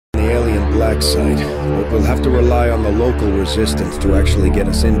black site, but we'll have to rely on the local resistance to actually get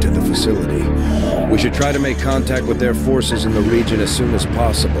us into the facility. We should try to make contact with their forces in the region as soon as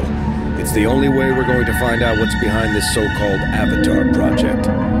possible. It's the only way we're going to find out what's behind this so-called Avatar project.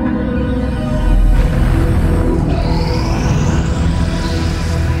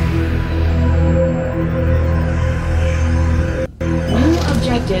 New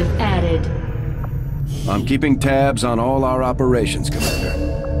objective added. I'm keeping tabs on all our operations, Commander.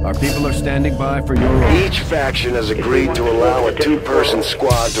 Our people are standing by for your order. Each faction has agreed to allow a two-person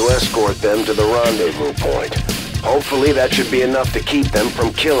squad to escort them to the rendezvous point. Hopefully that should be enough to keep them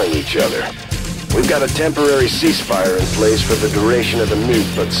from killing each other. We've got a temporary ceasefire in place for the duration of the meet,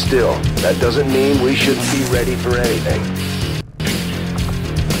 but still, that doesn't mean we shouldn't be ready for anything.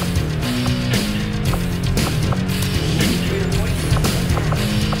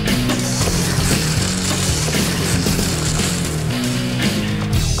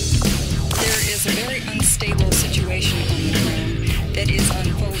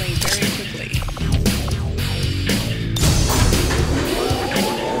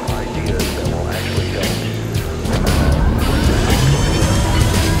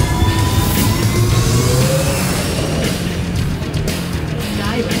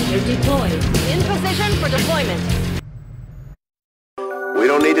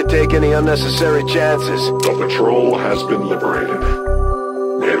 Any unnecessary chances. The patrol has been liberated.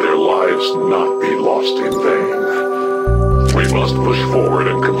 May their lives not be lost in vain. We must push forward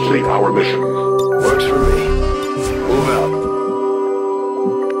and complete our mission. Works for me. Move out.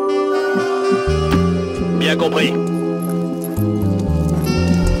 Bien compris.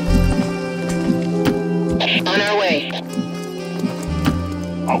 On our way.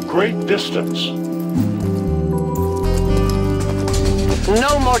 A great distance.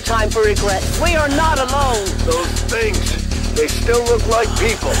 No more time for regret. We are not alone. Those things, they still look like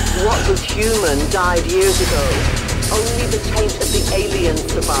people. What was human died years ago. Only the taint of the alien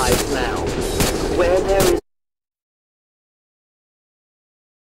survives now. Where there is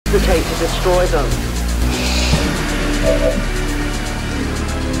the taint to destroy them.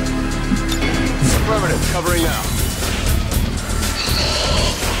 Affirmative, covering now.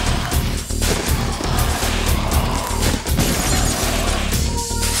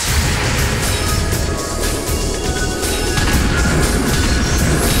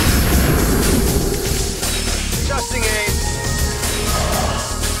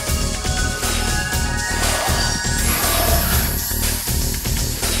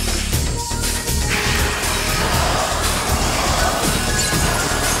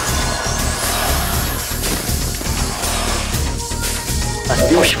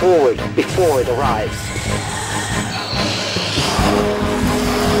 Push forward before it arrives.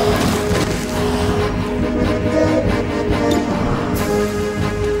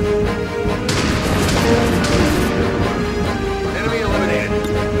 Enemy eliminated.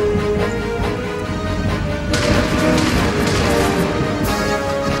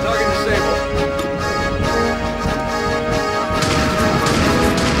 Target disabled.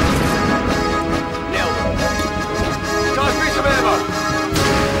 Nailed it. Toss me some ammo.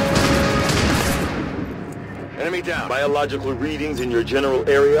 Enemy down. Biological readings in your general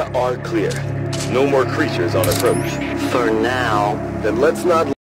area are clear. No more creatures on approach. For now. Then let's not